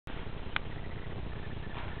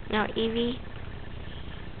No, Evie.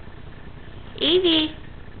 Evie.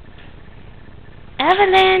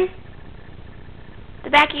 Evelyn. The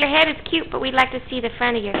back of your head is cute, but we'd like to see the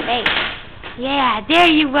front of your face. Yeah, there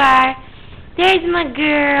you are. There's my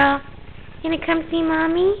girl. You gonna come see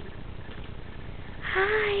Mommy?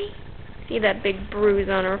 Hi. See that big bruise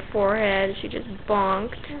on her forehead? She just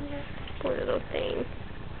bonked. Poor little thing.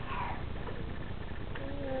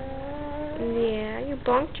 Yeah, you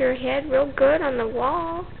bonked your head real good on the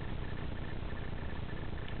wall.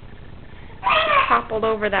 Toppled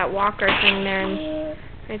over that walker thing there, and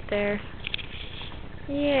right there.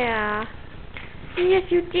 Yeah. Yes,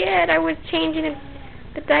 you did. I was changing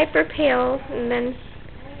the diaper pails, and then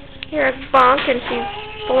here a bonk, and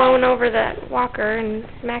she's blown over that walker and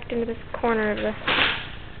smacked into this corner of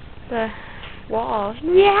the wall.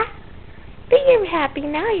 Yeah. But you're happy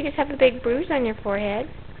now. You just have a big bruise on your forehead.